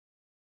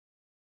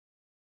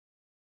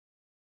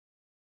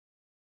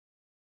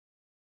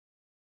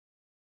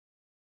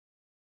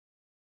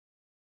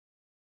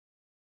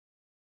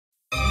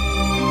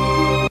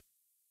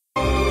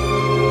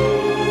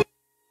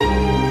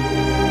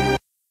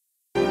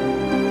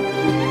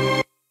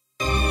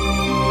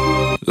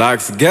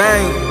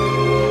LocxGang,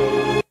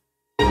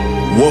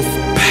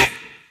 WolfPack.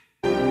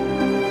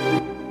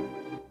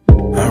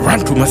 I run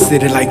through my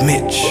city like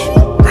Mitch.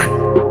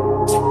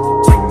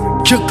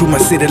 Juke through my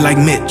city like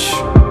Mitch.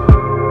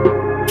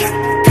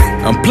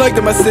 I'm plugged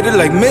in my city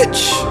like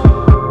Mitch.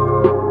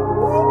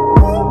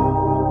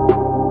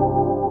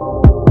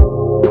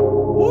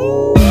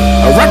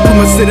 I run through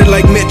my city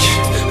like Mitch.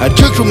 I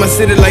juke through my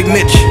city like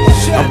Mitch.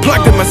 I'm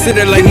plugged in my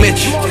city like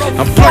Mitch.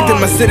 I'm plugged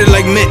in my city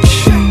like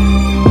Mitch.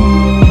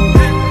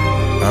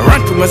 I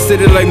run through my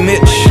city like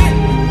Mitch.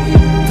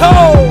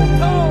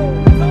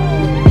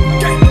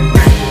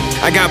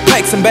 I got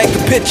packs and back the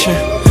pitcher.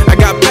 I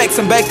got packs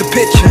and back the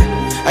pitcher.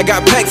 I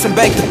got packs and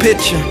back the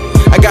pitcher.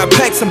 I got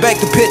packs and back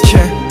the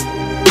pitcher.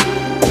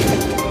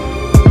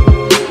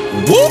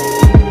 Whoop!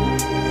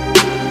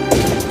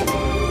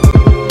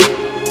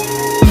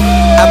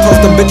 I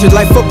toast them bitches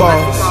like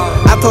footballs.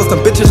 I toast them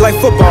bitches like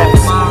footballs.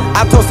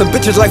 I toast them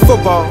bitches like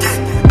footballs.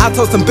 I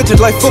toast them bitches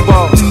like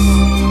footballs.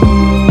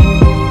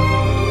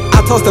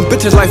 I toast them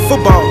bitches like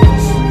footballs.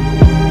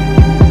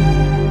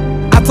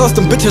 I toast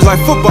them bitches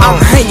like football. I'm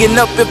hanging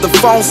up if the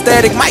phone's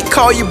static. Might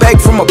call you back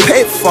from a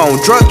pay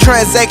phone. Drug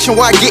transaction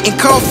while getting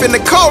cough in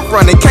the car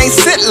running. Can't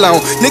sit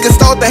long. Niggas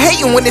start to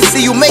hating when they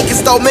see you make it.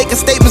 Start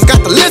making statements, got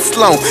the list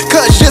long.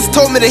 Cuz just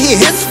told me to hit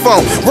his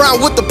phone.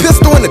 Round with the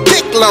pistol and the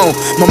dick long.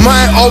 My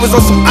mind always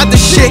on some other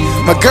shit.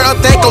 My girl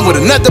think I'm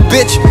with another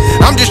bitch.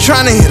 I'm just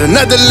trying to hit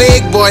another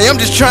leg, boy. I'm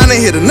just trying to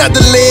hit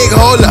another leg.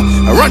 Hold up,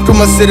 I run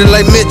through my city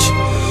like Mitch.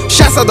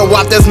 Shots out the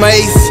WAP, that's my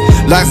ace.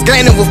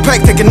 LocxGang and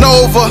WolfPack taking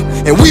over,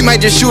 and we might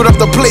just shoot up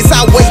the place.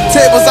 I wait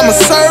tables, I'm a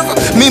server.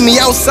 Meet me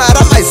outside,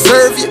 I might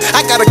serve you.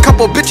 I got a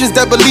couple bitches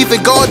that believe in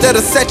God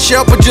that'll set you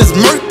up or just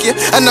murk you.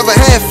 I never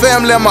had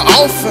family, I'm an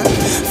orphan.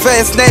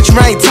 Fast snatch,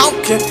 I ain't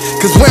talking.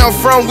 Cause where I'm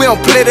from, we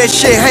don't play that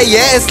shit. Hey, your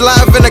ass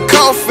live in a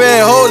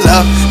coffin. Hold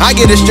up, I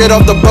get it straight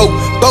off the boat.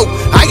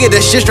 I get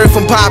that shit straight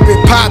from Poppy.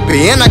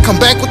 And I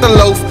come back with a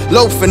loaf.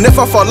 And if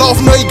I fall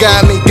off, no, he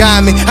got me.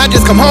 I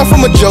just come home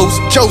from a Joe's.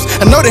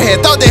 I know they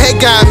thought they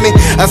had got me.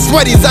 I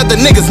swear these other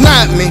niggas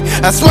not me.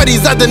 I swear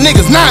these other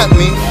niggas not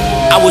me.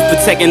 I was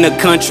protecting the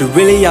country,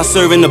 really I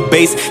serving the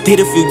base. Did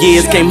a few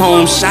years, came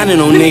home shining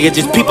on niggas.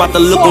 Just peep out the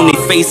look on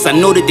their face. I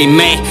know that they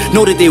mad,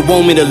 know that they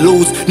want me to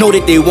lose, know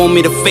that they want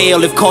me to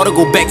fail. If Carter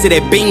go back to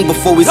that Bing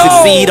before we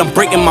succeed, I'm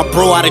breaking my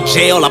bro out of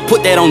jail. I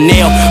put that on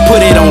Nail, put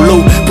it on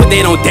Lou, put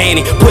that on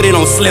Danny, put it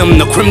on Slim,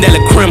 the creme de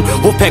la creme.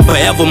 WolfPack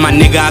forever, my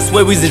nigga. I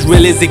swear we's as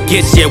real as it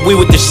gets. Yeah, we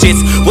with the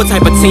shits. What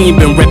type of team you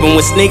been reppin'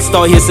 when snakes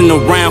start hissing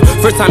around?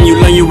 First time you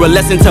learn you a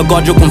lesson, tell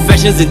God your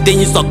confessions, and then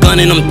you start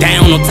gunning them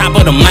down on top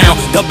of the mound.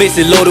 The bitch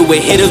is loaded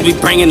with hitters, we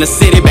bringing the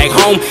city back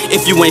home.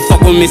 If you ain't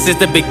fuck with me since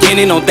the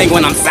beginning, don't think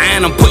when I'm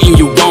signed I'm putting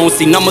you on.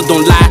 See, numbers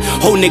don't lie,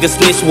 whole nigga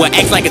snitch. What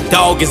acts like a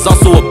dog is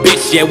also a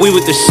bitch. Yeah, we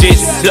with the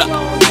shits.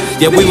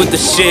 Yeah, we with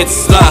the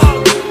shits.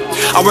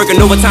 I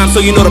working overtime, so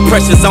you know the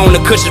pressure's on.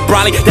 The cushion's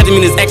brolic, that just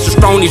mean it's extra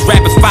strong. These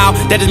rappers foul,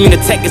 that just mean the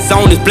tech is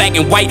on. It's black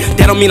and white,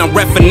 that don't mean I'm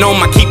reffing on.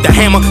 I keep the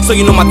hammer, so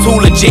you know my tool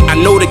legit. I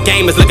know the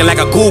game is looking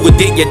like a Google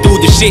dick. Yeah, do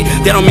the shit,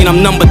 that don't mean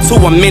I'm number 2.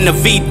 I'm in the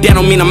V, that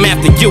don't mean I'm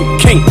after you,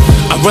 king.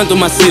 I run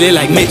through my city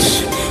like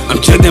Mitch. I'm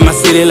chugged in my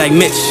city like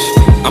Mitch.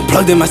 I'm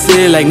plugged in my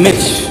city like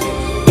Mitch.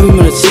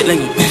 Doing the shit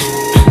like Mitch.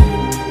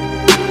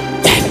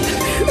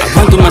 I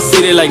run through my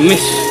city like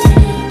Mitch.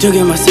 Chugged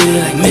in my city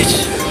like Mitch.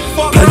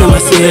 Plugged in my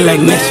city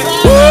like Mitch.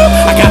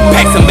 I got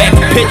packs and back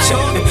the picture.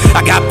 I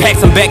got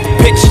packs and back the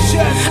picture.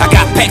 I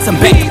got packs and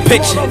back the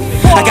picture.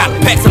 I got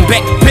packs and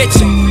back the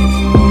picture.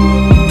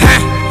 Huh?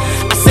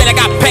 I said I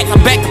got packs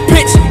and back the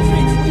picture.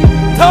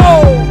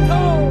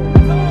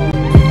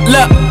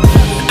 Look,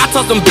 I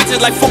toss them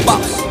bitches like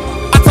footballs.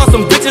 I toss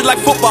them bitches like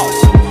footballs.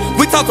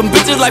 We toss them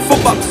bitches like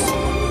footballs.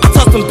 I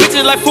toss them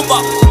bitches like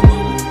footballs.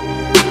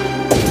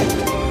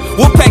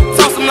 WolfPack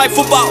toss them like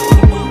football.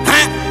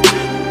 Huh?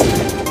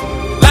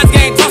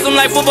 LocxGang toss them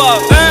like football.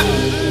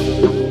 Huh?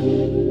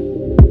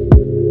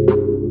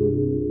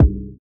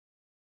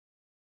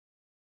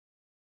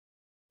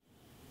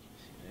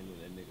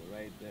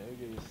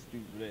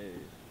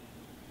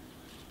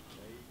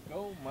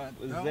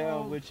 What's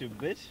down with you,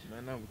 bitch?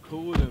 Man, I'm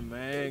coolin',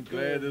 man.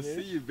 Glad to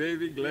see you,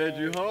 baby. Glad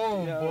you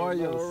home, boy.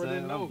 You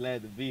already know. I'm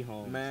glad to be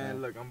home, man.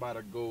 son. Look, I'm about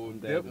to go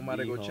dip. I'm about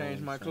to go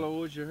change my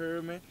clothes. You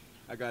heard me?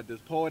 I got this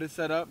party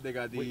set up. They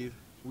got these.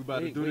 We about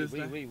to do this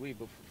thing. Wait.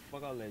 But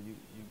fuck all that. You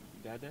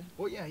got that?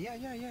 Oh yeah.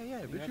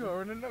 But you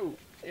already know.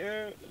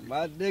 Yeah,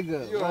 my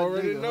nigga. You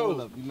already know.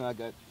 Hold up. You know I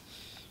got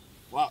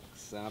fuck,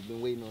 son. I've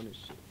been waiting on this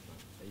shit.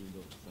 There you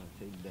go, son.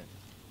 Take that.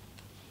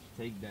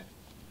 Take that.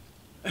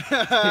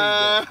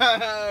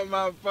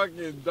 My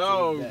fucking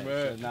dog,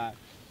 man. So now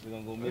we're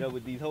gonna go meet up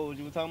with these hoes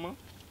you were talking about.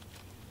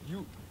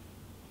 You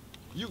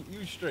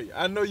straight.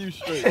 I know you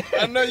straight.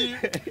 I know you.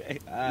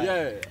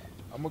 Yeah.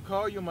 I'm gonna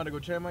call you. I'm gonna go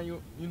check my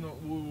you know,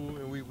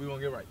 and we gonna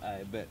get right.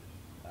 Alright, bet.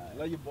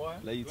 Love you, boy.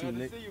 Love you too,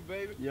 Nick. Glad to see you,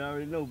 baby. You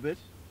already know, bitch.